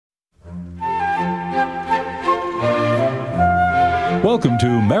Welcome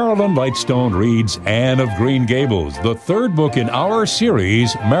to Marilyn Lightstone Reads Anne of Green Gables, the third book in our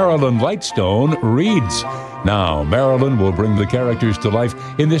series, Marilyn Lightstone Reads. Now, Marilyn will bring the characters to life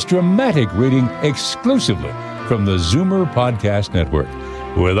in this dramatic reading exclusively from the Zoomer Podcast Network.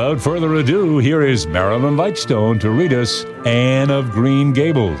 Without further ado, here is Marilyn Lightstone to read us Anne of Green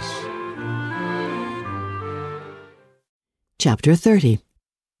Gables. Chapter 30.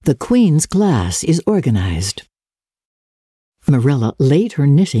 The Queen's Class is Organized. Marilla laid her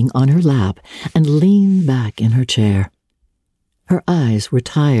knitting on her lap and leaned back in her chair. Her eyes were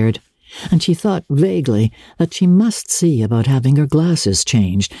tired, and she thought vaguely that she must see about having her glasses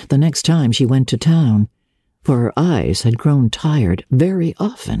changed the next time she went to town, for her eyes had grown tired very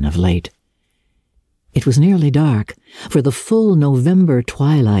often of late. It was nearly dark, for the full November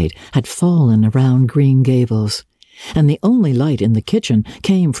twilight had fallen around Green Gables, and the only light in the kitchen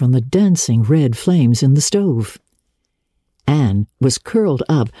came from the dancing red flames in the stove. Anne was curled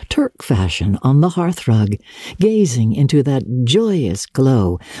up Turk fashion on the hearthrug, gazing into that joyous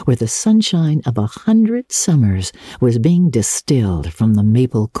glow where the sunshine of 100 summers was being distilled from the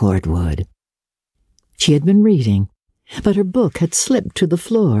maple cordwood. She had been reading, but her book had slipped to the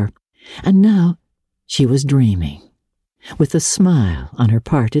floor, and now she was dreaming, with a smile on her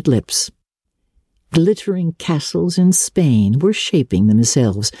parted lips. Glittering castles in Spain were shaping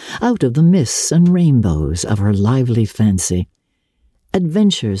themselves out of the mists and rainbows of her lively fancy.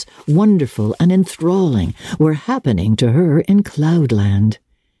 Adventures, wonderful and enthralling, were happening to her in Cloudland.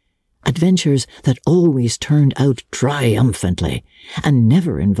 Adventures that always turned out triumphantly and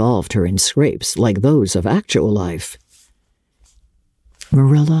never involved her in scrapes like those of actual life.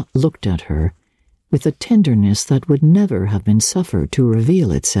 Marilla looked at her with a tenderness that would never have been suffered to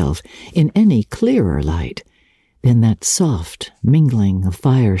reveal itself in any clearer light than that soft mingling of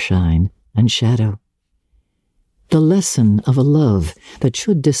fireshine and shadow. The lesson of a love that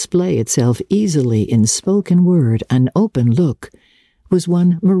should display itself easily in spoken word and open look was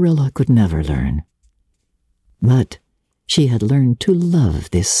one Marilla could never learn. But she had learned to love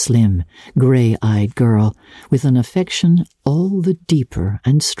this slim, gray-eyed girl with an affection all the deeper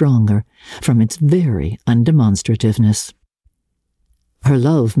and stronger from its very undemonstrativeness. Her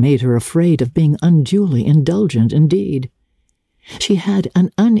love made her afraid of being unduly indulgent indeed. She had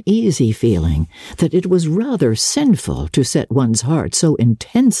an uneasy feeling that it was rather sinful to set one's heart so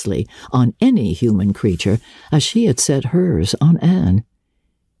intensely on any human creature as she had set hers on Anne.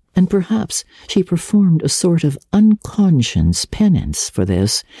 And perhaps she performed a sort of unconscious penance for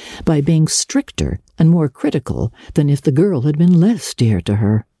this by being stricter and more critical than if the girl had been less dear to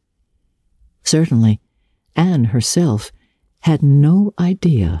her. Certainly, Anne herself had no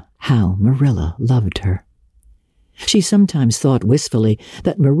idea how Marilla loved her. She sometimes thought wistfully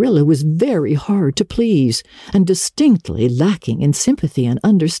that Marilla was very hard to please and distinctly lacking in sympathy and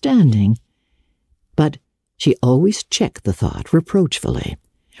understanding. But she always checked the thought reproachfully,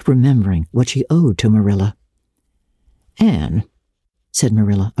 remembering what she owed to Marilla. "Anne," said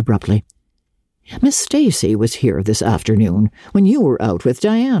Marilla abruptly, "Miss Stacy was here this afternoon when you were out with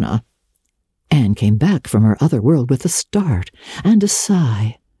Diana." Anne came back from her other world with a start and a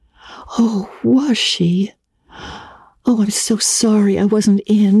sigh. "Oh, was she? Oh, I'm so sorry I wasn't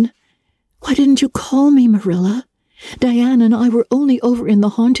in. Why didn't you call me, Marilla? Diana and I were only over in the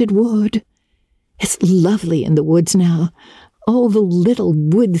haunted wood. It's lovely in the woods now. All the little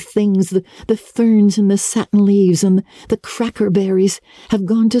wood things, the ferns and the satin leaves and the crackerberries have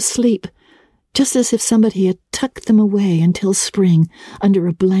gone to sleep, just as if somebody had tucked them away until spring under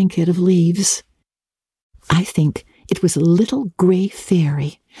a blanket of leaves. I think it was a little gray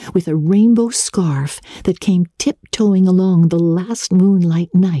fairy with a rainbow scarf that came tiptoeing along the last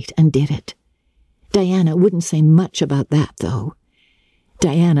moonlight night and did it. Diana wouldn't say much about that, though.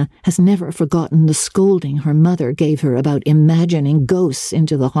 Diana has never forgotten the scolding her mother gave her about imagining ghosts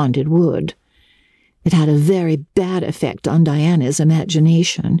into the haunted wood. It had a very bad effect on Diana's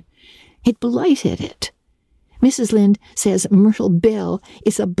imagination. It blighted it. Mrs. Lynde says Myrtle Bell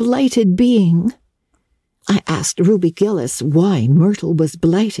is a blighted being. I asked Ruby Gillis why Myrtle was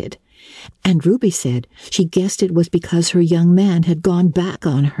blighted, and Ruby said she guessed it was because her young man had gone back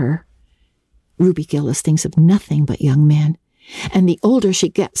on her. Ruby Gillis thinks of nothing but young men, and the older she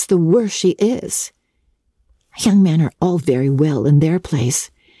gets, the worse she is. Young men are all very well in their place,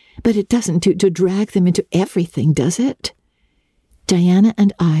 but it doesn't do to drag them into everything, does it? Diana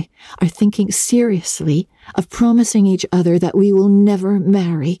and I are thinking seriously of promising each other that we will never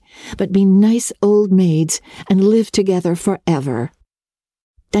marry, but be nice old maids and live together forever."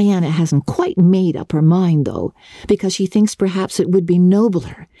 Diana hasn't quite made up her mind, though, because she thinks perhaps it would be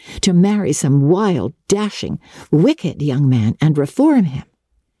nobler to marry some wild, dashing, wicked young man and reform him.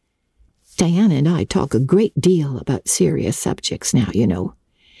 Diana and I talk a great deal about serious subjects now, you know.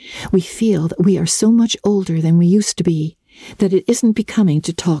 We feel that we are so much older than we used to be that it isn't becoming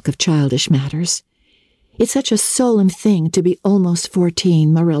to talk of childish matters. It's such a solemn thing to be almost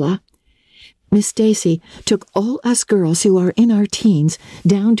 14, Marilla. Miss Stacy took all us girls who are in our teens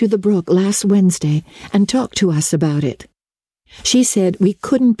down to the brook last Wednesday and talked to us about it. She said we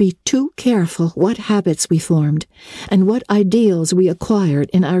couldn't be too careful what habits we formed and what ideals we acquired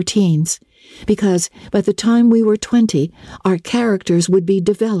in our teens, because by the time we were 20, our characters would be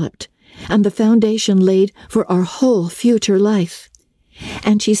developed and the foundation laid for our whole future life.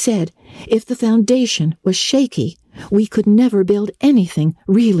 And she said if the foundation was shaky, we could never build anything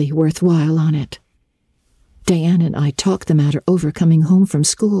really worthwhile on it. Diane and I talked the matter over coming home from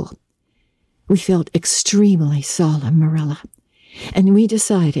school. We felt extremely solemn, Marilla, and we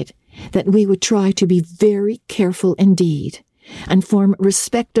decided that we would try to be very careful indeed and form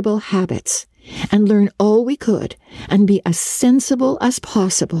respectable habits and learn all we could and be as sensible as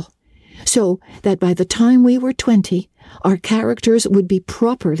possible, so that by the time we were 20, our characters would be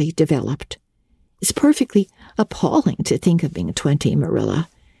properly developed. It's perfectly appalling to think of being 20, Marilla.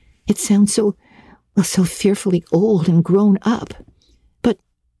 It sounds so fearfully old and grown up. But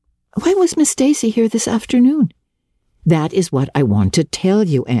why was Miss Stacy here this afternoon? That is what I want to tell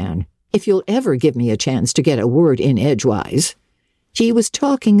you, Anne, if you'll ever give me a chance to get a word in edgewise. She was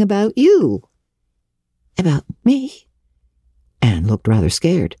talking about you. About me? Anne looked rather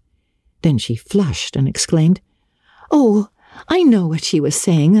scared. Then she flushed and exclaimed, "Oh, I know what she was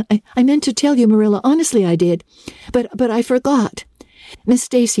saying. I meant to tell you, Marilla, honestly I did, but I forgot. Miss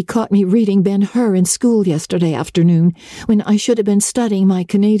Stacy caught me reading Ben-Hur in school yesterday afternoon when I should have been studying my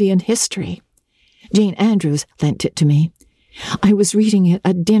Canadian history. Jane Andrews lent it to me. I was reading it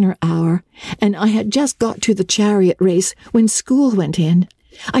at dinner hour, and I had just got to the chariot race when school went in.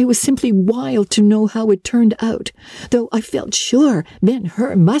 I was simply wild to know how it turned out, though I felt sure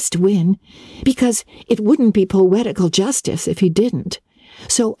Ben-Hur must win, because it wouldn't be poetical justice if he didn't.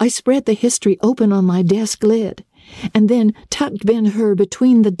 So I spread the history open on my desk lid, and then tucked Ben-Hur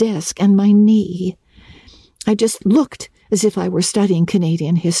between the desk and my knee. I just looked as if I were studying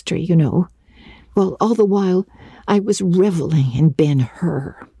Canadian history, you know. Well, all the while, I was reveling in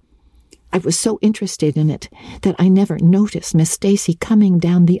Ben-Hur. I was so interested in it that I never noticed Miss Stacy coming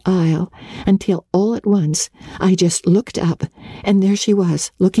down the aisle until all at once I just looked up, and there she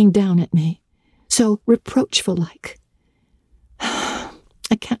was, looking down at me, so reproachful-like.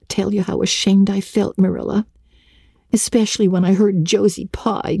 I can't tell you how ashamed I felt, Marilla, especially when I heard Josie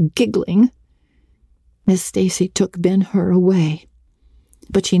Pye giggling. Miss Stacy took Ben-Hur away,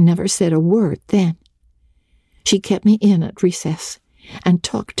 but she never said a word then. She kept me in at recess and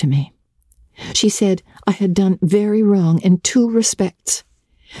talked to me. She said I had done very wrong in 2 respects.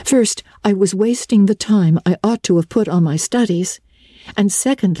 First, I was wasting the time I ought to have put on my studies, and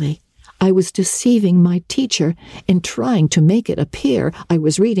secondly, I was deceiving my teacher in trying to make it appear I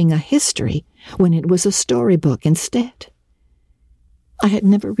was reading a history when it was a storybook instead. I had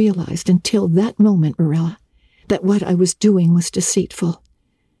never realized until that moment, Marilla, that what I was doing was deceitful.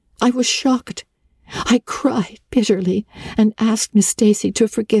 I was shocked. I cried bitterly and asked Miss Stacy to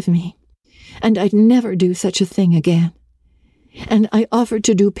forgive me, and I'd never do such a thing again. And I offered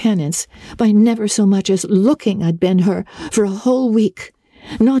to do penance by never so much as looking at Ben-Hur for a whole week,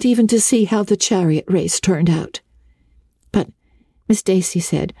 not even to see how the chariot race turned out. But Miss Stacy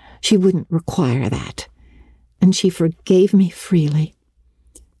said she wouldn't require that, and she forgave me freely.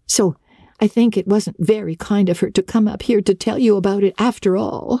 So I think it wasn't very kind of her to come up here to tell you about it after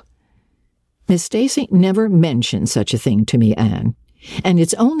all. Miss Stacy never mentioned such a thing to me, Anne, and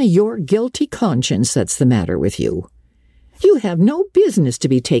it's only your guilty conscience that's the matter with you. You have no business to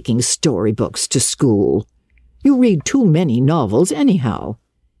be taking storybooks to school. You read too many novels anyhow.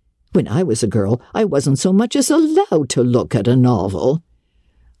 When I was a girl, I wasn't so much as allowed to look at a novel.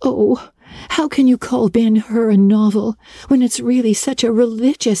 Oh, how can you call Ben-Hur a novel when it's really such a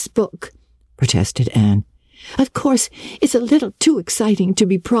religious book? Protested Anne. Of course, it's a little too exciting to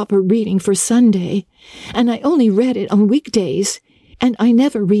be proper reading for Sunday, and I only read it on weekdays, and I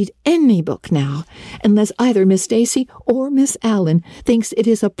never read any book now, unless either Miss Stacy or Miss Allen thinks it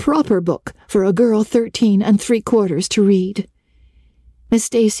is a proper book for a girl 13 3/4 to read. Miss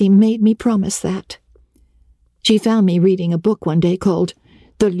Stacy made me promise that. She found me reading a book one day called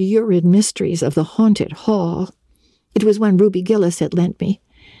The Lurid Mysteries of the Haunted Hall. It was one Ruby Gillis had lent me.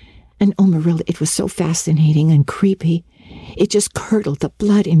 And oh, Marilla, it was so fascinating and creepy. It just curdled the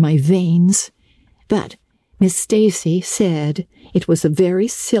blood in my veins. But Miss Stacy said it was a very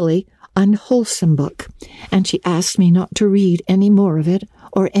silly, unwholesome book, and she asked me not to read any more of it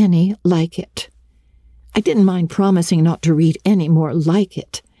or any like it. I didn't mind promising not to read any more like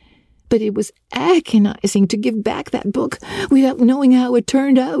it, but it was agonizing to give back that book without knowing how it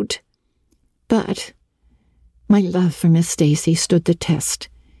turned out. But my love for Miss Stacy stood the test,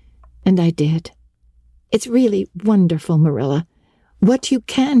 and I did. It's really wonderful, Marilla, what you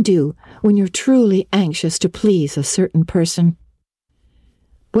can do when you're truly anxious to please a certain person.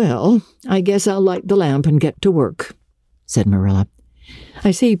 Well, I guess I'll light the lamp and get to work, said Marilla.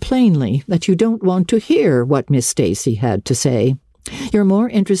 I see plainly that you don't want to hear what Miss Stacy had to say. You're more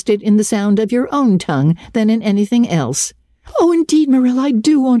interested in the sound of your own tongue than in anything else. Oh, indeed, Marilla, I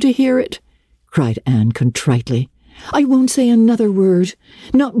do want to hear it, cried Anne contritely. I won't say another word,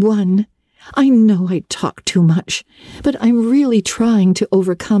 not one. I know I talk too much, but I'm really trying to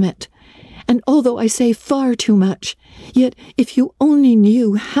overcome it. And although I say far too much, yet if you only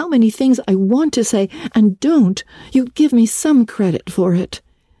knew how many things I want to say and don't, you'd give me some credit for it.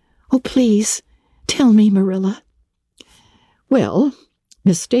 Oh, please, tell me, Marilla. Well,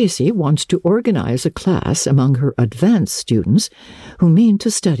 Miss Stacy wants to organize a class among her advanced students who mean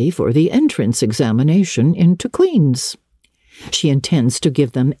to study for the entrance examination into Queen's. She intends to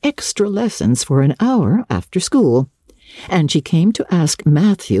give them extra lessons for an hour after school, and she came to ask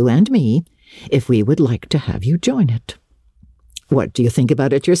Matthew and me if we would like to have you join it. What do you think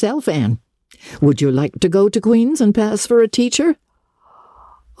about it yourself, Anne? Would you like to go to Queen's and pass for a teacher?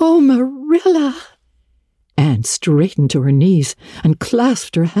 Oh, Marilla! Anne straightened to her knees and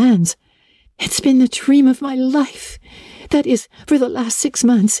clasped her hands. It's been the dream of my life. That is, for the last 6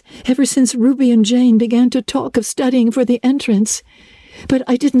 months, ever since Ruby and Jane began to talk of studying for the entrance. But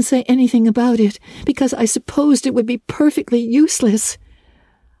I didn't say anything about it, because I supposed it would be perfectly useless.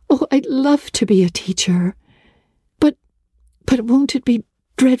 Oh, I'd love to be a teacher. But won't it be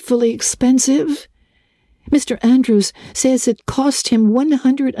dreadfully expensive? Mr. Andrews says it cost him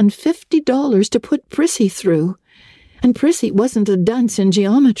 $150 to put Prissy through, and Prissy wasn't a dunce in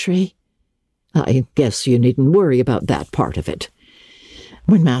geometry. I guess you needn't worry about that part of it.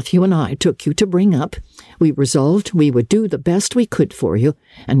 When Matthew and I took you to bring up, we resolved we would do the best we could for you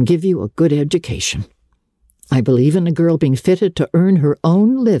and give you a good education. I believe in a girl being fitted to earn her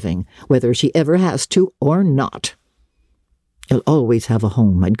own living, whether she ever has to or not. You'll always have a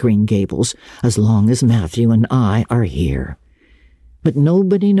home at Green Gables as long as Matthew and I are here. But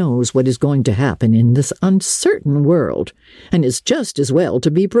nobody knows what is going to happen in this uncertain world, and it's just as well to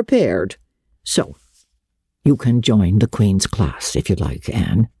be prepared. So, you can join the Queen's class if you like,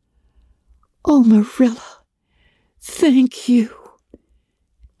 Anne. Oh, Marilla, thank you.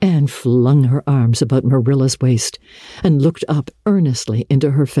 Anne flung her arms about Marilla's waist and looked up earnestly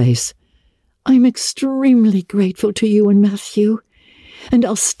into her face. I'm extremely grateful to you and Matthew, and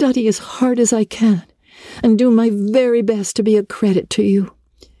I'll study as hard as I can and do my very best to be a credit to you.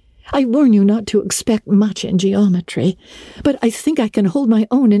 I warn you not to expect much in geometry, but I think I can hold my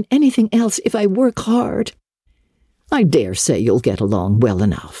own in anything else if I work hard. I dare say you'll get along well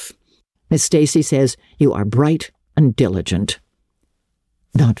enough. Miss Stacy says you are bright and diligent.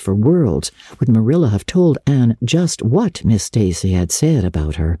 Not for worlds would Marilla have told Anne just what Miss Stacy had said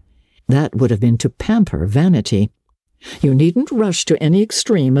about her. That would have been to pamper vanity. You needn't rush to any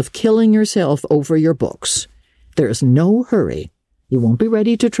extreme of killing yourself over your books. There's no hurry. You won't be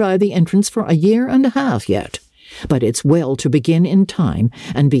ready to try the entrance for a year and a half yet. But it's well to begin in time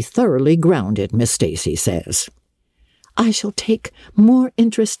and be thoroughly grounded, Miss Stacy says. I shall take more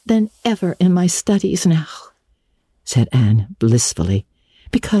interest than ever in my studies now, said Anne blissfully,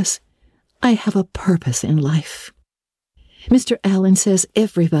 because I have a purpose in life. Mr. Allen says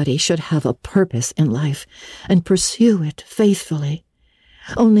everybody should have a purpose in life and pursue it faithfully.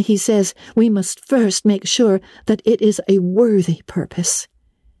 Only he says we must first make sure that it is a worthy purpose.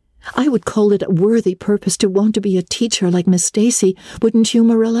 I would call it a worthy purpose to want to be a teacher like Miss Stacy, wouldn't you,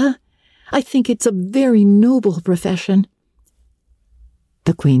 Marilla? I think it's a very noble profession.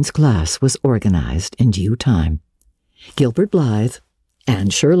 The Queen's class was organized in due time. Gilbert Blythe, Anne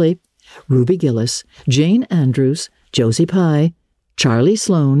Shirley, Ruby Gillis, Jane Andrews, Josie Pye, Charlie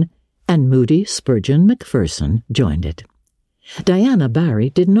Sloane, and Moody Spurgeon McPherson joined it. Diana Barry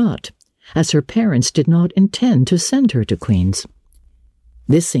did not, as her parents did not intend to send her to Queen's.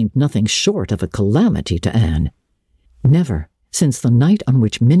 This seemed nothing short of a calamity to Anne. Never, since the night on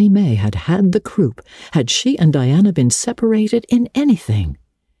which Minnie May had had the croup, had she and Diana been separated in anything.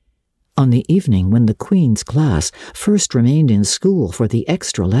 On the evening when the Queen's class first remained in school for the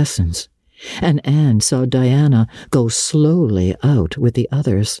extra lessons, and Anne saw Diana go slowly out with the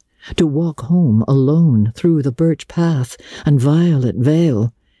others, to walk home alone through the birch path and violet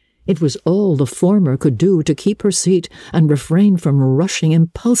vale. It was all the former could do to keep her seat and refrain from rushing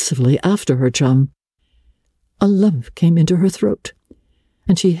impulsively after her chum. A lump came into her throat,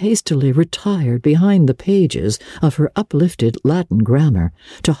 and she hastily retired behind the pages of her uplifted Latin grammar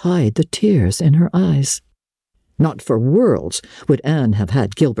to hide the tears in her eyes. Not for worlds would Anne have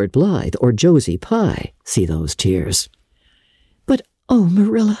had Gilbert Blythe or Josie Pye see those tears. But, oh,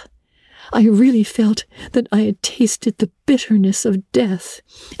 Marilla, I really felt that I had tasted the bitterness of death,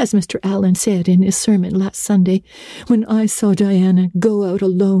 as Mr. Allen said in his sermon last Sunday, when I saw Diana go out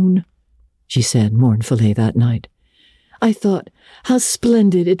alone, she said mournfully that night. I thought how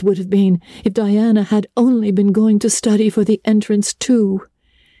splendid it would have been if Diana had only been going to study for the entrance too.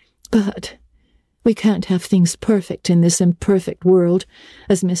 But we can't have things perfect in this imperfect world,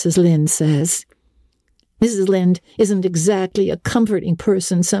 as Mrs. Lynde says. Mrs. Lynde isn't exactly a comforting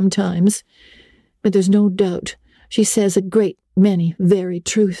person sometimes, but there's no doubt she says a great many very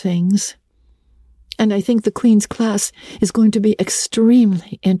true things. And I think the Queen's class is going to be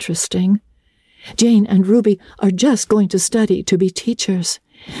extremely interesting. Jane and Ruby are just going to study to be teachers.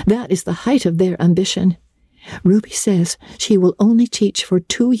 That is the height of their ambition. Ruby says she will only teach for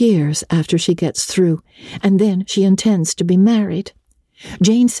 2 years after she gets through, and then she intends to be married.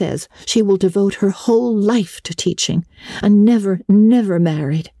 Jane says she will devote her whole life to teaching, and never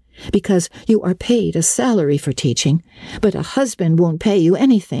married, because you are paid a salary for teaching, but a husband won't pay you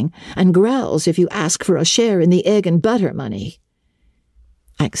anything, and growls if you ask for a share in the egg and butter money.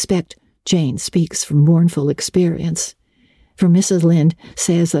 I expect Jane speaks from mournful experience, for Mrs. Lynde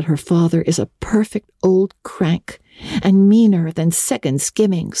says that her father is a perfect old crank, and meaner than second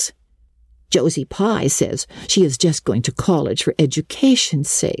skimmings. Josie Pye says she is just going to college for education's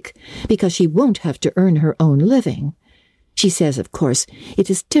sake, because she won't have to earn her own living. She says, of course, it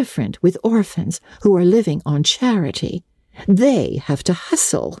is different with orphans who are living on charity. They have to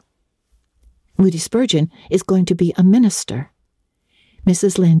hustle. Moody Spurgeon is going to be a minister.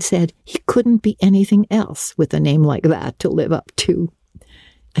 Mrs. Lynde said he couldn't be anything else with a name like that to live up to.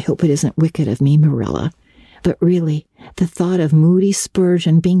 I hope it isn't wicked of me, Marilla, but really, the thought of Moody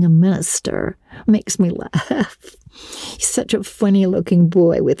Spurgeon being a minister makes me laugh. He's such a funny-looking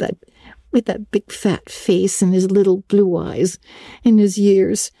boy with that big fat face and his little blue eyes, and his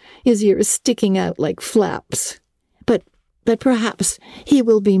ears sticking out like flaps. But perhaps he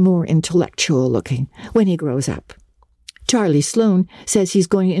will be more intellectual-looking when he grows up. Charlie Sloane says he's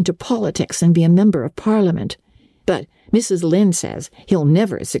going into politics and be a member of Parliament. But Mrs. Lynde says he'll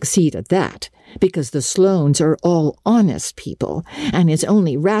never succeed at that, because the Sloanes are all honest people, and it's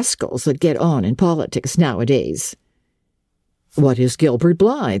only rascals that get on in politics nowadays. What is Gilbert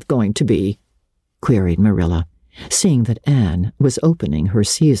Blythe going to be? Queried Marilla, seeing that Anne was opening her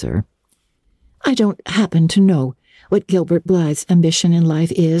Caesar. I don't happen to know what Gilbert Blythe's ambition in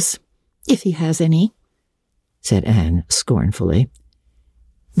life is, if he has any, said Anne scornfully.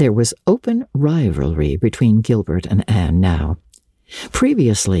 There was open rivalry between Gilbert and Anne now.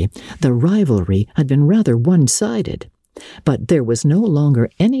 Previously, the rivalry had been rather one-sided, but there was no longer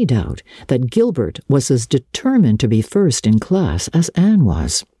any doubt that Gilbert was as determined to be first in class as Anne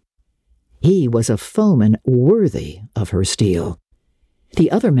was. He was a foeman worthy of her steel.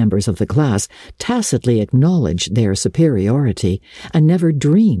 The other members of the class tacitly acknowledged their superiority and never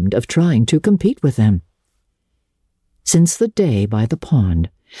dreamed of trying to compete with them. Since the day by the pond,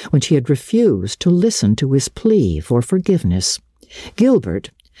 when she had refused to listen to his plea for forgiveness,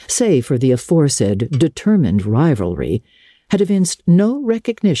 Gilbert, save for the aforesaid determined rivalry, had evinced no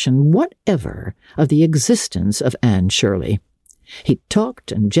recognition whatever of the existence of Anne Shirley. He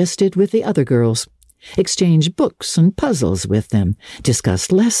talked and jested with the other girls, exchanged books and puzzles with them,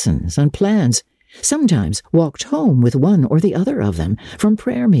 discussed lessons and plans, sometimes walked home with one or the other of them from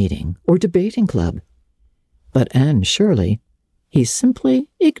prayer meeting or debating club. But Anne Shirley he simply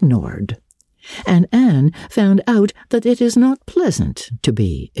ignored, and Anne found out that it is not pleasant to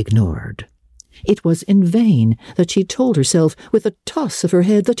be ignored. It was in vain that she told herself with a toss of her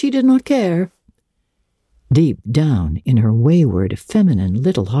head that she did not care. Deep down in her wayward, feminine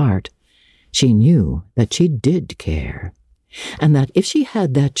little heart, she knew that she did care, and that if she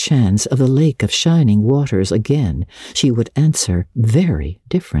had that chance of the Lake of Shining Waters again, she would answer very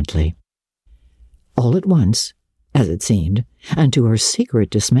differently. All at once, as it seemed, and to her secret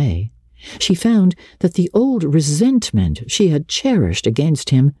dismay, she found that the old resentment she had cherished against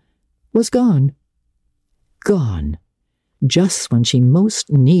him was gone. Gone, just when she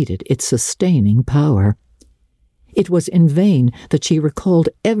most needed its sustaining power. It was in vain that she recalled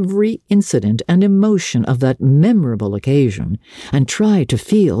every incident and emotion of that memorable occasion and tried to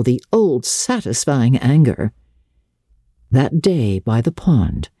feel the old satisfying anger. That day by the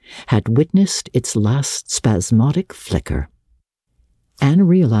pond had witnessed its last spasmodic flicker. Anne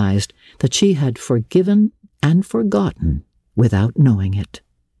realized that she had forgiven and forgotten without knowing it.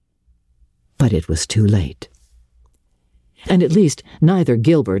 But it was too late. And at least neither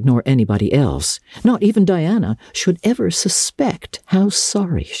Gilbert nor anybody else, not even Diana, should ever suspect how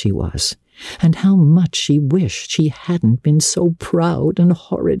sorry she was, and how much she wished she hadn't been so proud and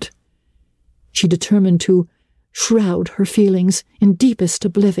horrid. She determined to shroud her feelings in deepest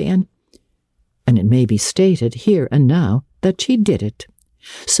oblivion, and it may be stated here and now that she did it,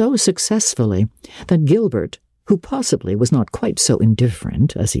 so successfully that Gilbert, who possibly was not quite so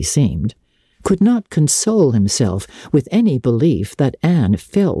indifferent as he seemed, could not console himself with any belief that Anne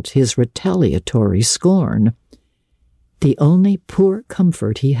felt his retaliatory scorn. The only poor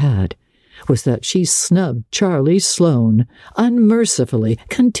comfort he had was that she snubbed Charlie Sloane unmercifully,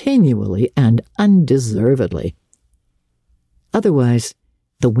 continually, and undeservedly. Otherwise,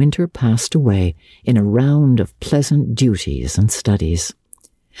 the winter passed away in a round of pleasant duties and studies.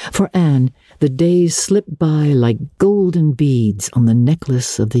 For Anne, the days slipped by like golden beads on the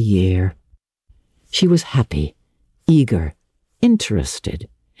necklace of the year. She was happy, eager, interested.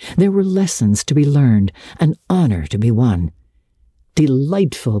 There were lessons to be learned, an honor to be won,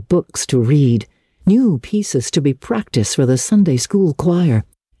 delightful books to read, new pieces to be practiced for the Sunday school choir,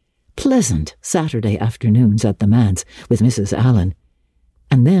 pleasant Saturday afternoons at the manse with Mrs. Allen.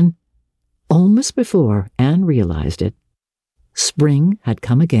 And then, almost before Anne realized it, spring had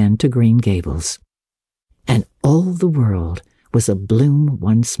come again to Green Gables, and all the world was abloom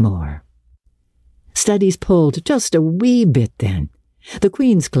once more. Studies pulled just a wee bit then. The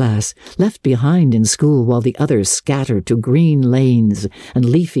Queen's class, left behind in school while the others scattered to green lanes and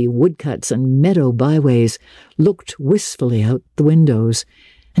leafy woodcuts and meadow byways, looked wistfully out the windows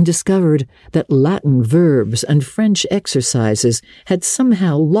and discovered that Latin verbs and French exercises had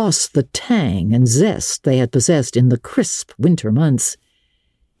somehow lost the tang and zest they had possessed in the crisp winter months.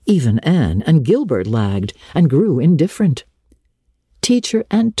 Even Anne and Gilbert lagged and grew indifferent. Teacher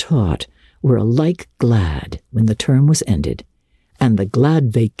and taught were alike glad when the term was ended, and the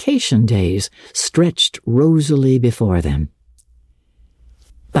glad vacation days stretched rosily before them.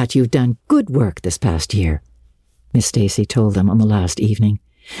 "But you've done good work this past year," Miss Stacy told them on the last evening,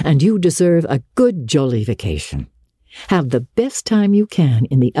 "and you deserve a good jolly vacation. Have the best time you can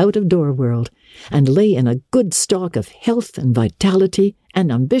in the out-of-door world, and lay in a good stock of health and vitality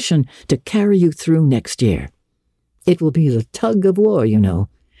and ambition to carry you through next year. It will be the tug of war, you know,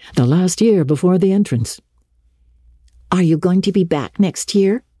 the last year before the entrance." "Are you going to be back next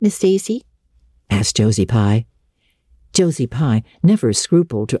year, Miss Stacy?" asked Josie Pye. Josie Pye never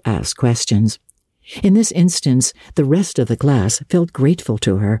scrupled to ask questions. In this instance, the rest of the class felt grateful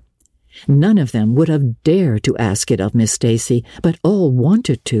to her. None of them would have dared to ask it of Miss Stacy, but all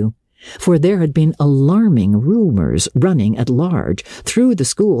wanted to, for there had been alarming rumors running at large through the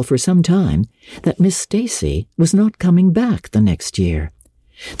school for some time that Miss Stacy was not coming back the next year,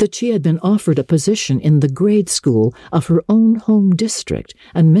 that she had been offered a position in the grade school of her own home district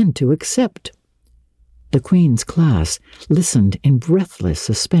and meant to accept. The Queen's class listened in breathless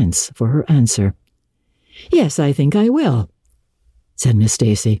suspense for her answer. "Yes, I think I will," said Miss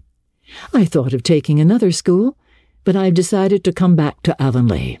Stacy. "I thought of taking another school, but I've decided to come back to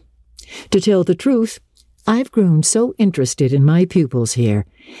Avonlea. To tell the truth, I've grown so interested in my pupils here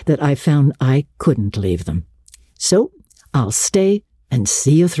that I found I couldn't leave them. So I'll stay and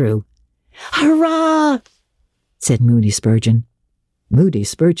see you through." "Hurrah!" said Moody Spurgeon. Moody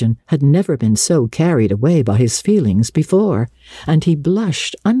Spurgeon had never been so carried away by his feelings before, and he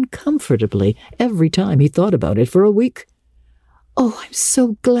blushed uncomfortably every time he thought about it for a week. "Oh, I'm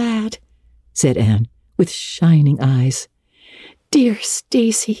so glad," said Anne, with shining eyes. "Dear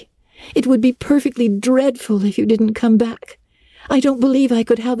Stacy, it would be perfectly dreadful if you didn't come back. I don't believe I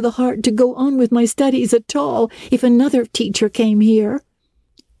could have the heart to go on with my studies at all if another teacher came here."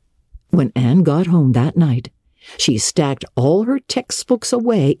 When Anne got home that night, she stacked all her textbooks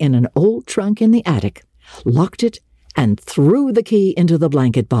away in an old trunk in the attic, locked it, and threw the key into the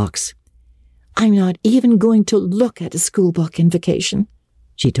blanket box. "I'm not even going to look at a school book in vacation,"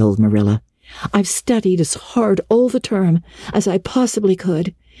 she told Marilla. "I've studied as hard all the term as I possibly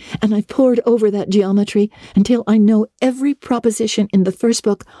could, and I've pored over that geometry until I know every proposition in the first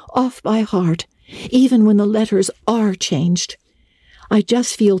book off by heart, even when the letters are changed. I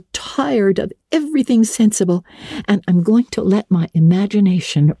just feel tired of everything sensible, and I'm going to let my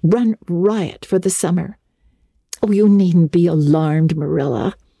imagination run riot for the summer. Oh, you needn't be alarmed,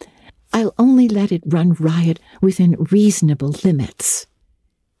 Marilla. I'll only let it run riot within reasonable limits.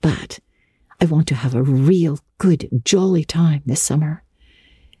 But I want to have a real good, jolly time this summer.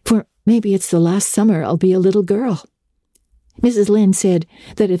 For maybe it's the last summer I'll be a little girl. Mrs. Lynde said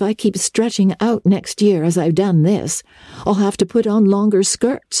that if I keep stretching out next year as I've done this, I'll have to put on longer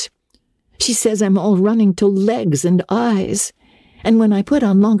skirts. She says I'm all running to legs and eyes, and when I put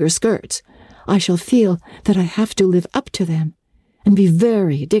on longer skirts, I shall feel that I have to live up to them and be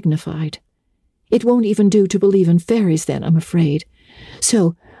very dignified. It won't even do to believe in fairies then, I'm afraid.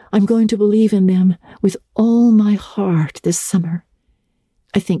 So I'm going to believe in them with all my heart this summer.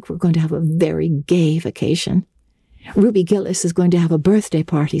 I think we're going to have a very gay vacation. Ruby Gillis is going to have a birthday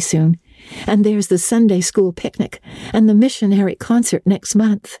party soon, and there's the Sunday school picnic and the missionary concert next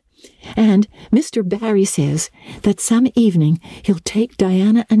month. And Mr. Barry says that some evening he'll take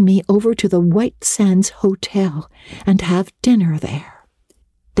Diana and me over to the White Sands Hotel and have dinner there.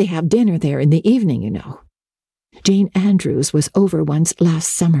 They have dinner there in the evening, you know. Jane Andrews was over once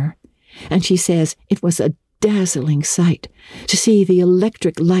last summer, and she says it was a dazzling sight to see the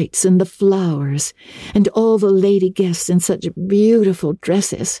electric lights and the flowers and all the lady guests in such beautiful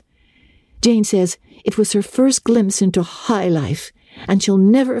dresses. Jane says it was her first glimpse into high life, and she'll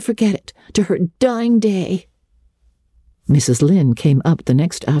never forget it to her dying day. Mrs. Lynde came up the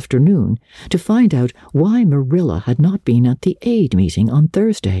next afternoon to find out why Marilla had not been at the aid meeting on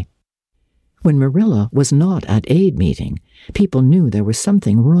Thursday. When Marilla was not at aid meeting, people knew there was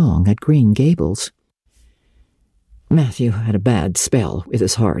something wrong at Green Gables. Matthew had a bad spell with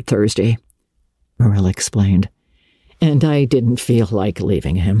his heart Thursday, Marilla explained, and I didn't feel like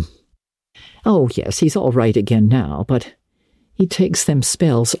leaving him. Oh, yes, he's all right again now, but he takes them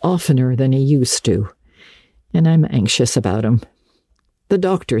spells oftener than he used to, and I'm anxious about him. The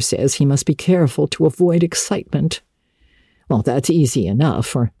doctor says he must be careful to avoid excitement. Well, that's easy enough,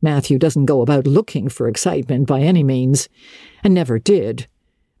 for Matthew doesn't go about looking for excitement by any means, and never did.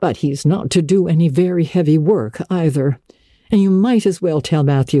 But he's not to do any very heavy work either, and you might as well tell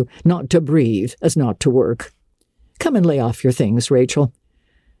Matthew not to breathe as not to work. Come and lay off your things, Rachel.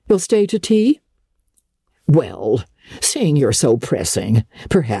 You'll stay to tea? Well, seeing you're so pressing,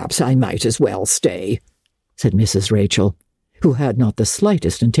 perhaps I might as well stay, said Mrs. Rachel, who had not the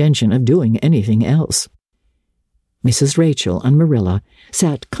slightest intention of doing anything else. Mrs. Rachel and Marilla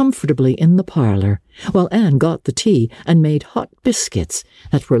sat comfortably in the parlor while Anne got the tea and made hot biscuits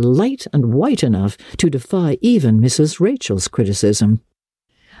that were light and white enough to defy even Mrs. Rachel's criticism.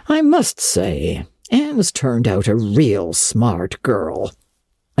 I must say, Anne's turned out a real smart girl,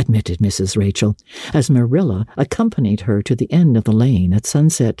 admitted Mrs. Rachel, as Marilla accompanied her to the end of the lane at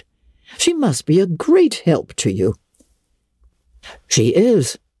sunset. She must be a great help to you. She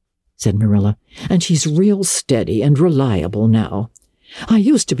is, said Marilla, and she's real steady and reliable now. I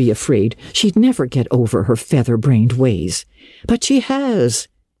used to be afraid she'd never get over her feather-brained ways, but she has,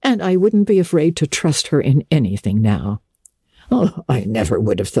 and I wouldn't be afraid to trust her in anything now. Oh, I never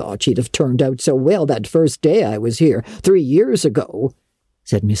would have thought she'd have turned out so well that first day I was here 3 years ago,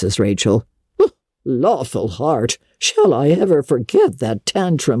 said Mrs. Rachel. Oh, lawful heart, shall I ever forget that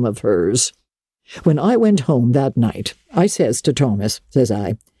tantrum of hers? When I went home that night, I says to Thomas, says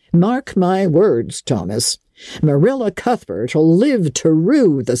I, mark my words, Thomas, Marilla Cuthbert'll live to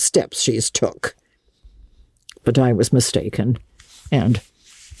rue the steps she's took. But I was mistaken, and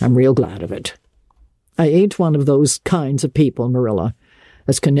I'm real glad of it. I ain't one of those kinds of people, Marilla,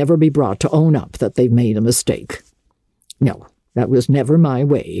 as can never be brought to own up that they've made a mistake. No, that was never my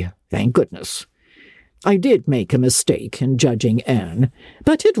way, thank goodness. I did make a mistake in judging Anne,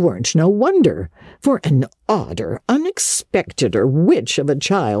 but it weren't no wonder, for an odder, unexpecteder witch of a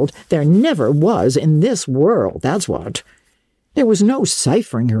child there never was in this world, that's what. There was no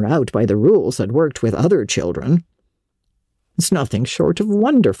ciphering her out by the rules that worked with other children. It's nothing short of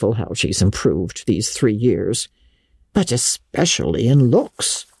wonderful how she's improved these 3 years, but especially in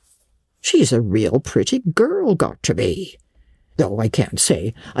looks. She's a real pretty girl got to be. Though I can't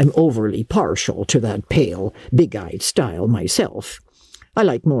say I'm overly partial to that pale, big-eyed style myself. I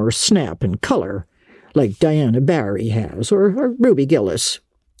like more snap and colour, like Diana Barry has, or Ruby Gillis.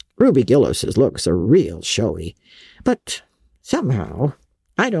 Ruby Gillis's looks are real showy, but somehow,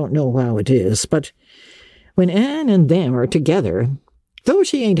 I don't know how it is, but when Anne and them are together, though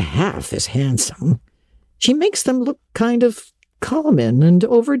she ain't half as handsome, she makes them look kind of common and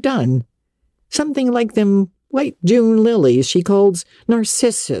overdone, something like them white June lilies she calls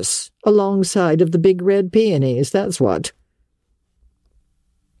narcissus alongside of the big red peonies, that's what.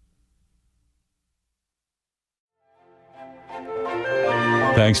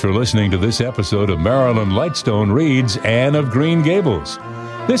 Thanks for listening to this episode of Marilyn Lightstone Reads Anne of Green Gables.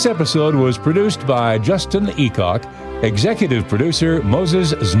 This episode was produced by Justin Eacock, executive producer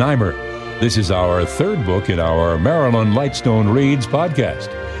Moses Znaimer. This is our third book in our Marilyn Lightstone Reads podcast.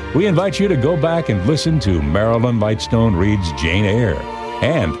 We invite you to go back and listen to Marilyn Lightstone Reads Jane Eyre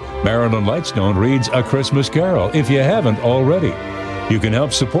and Marilyn Lightstone Reads A Christmas Carol if you haven't already. You can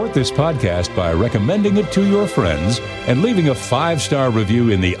help support this podcast by recommending it to your friends and leaving a 5-star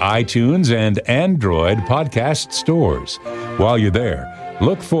review in the iTunes and Android podcast stores. While you're there,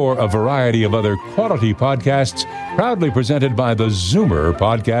 look for a variety of other quality podcasts proudly presented by the Zoomer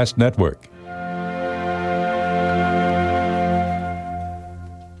Podcast Network.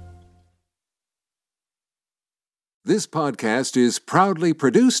 This podcast is proudly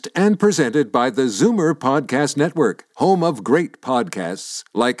produced and presented by the Zoomer Podcast Network, home of great podcasts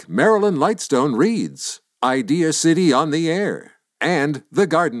like Marilyn Lightstone Reads, Idea City on the Air, and The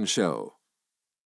Garden Show.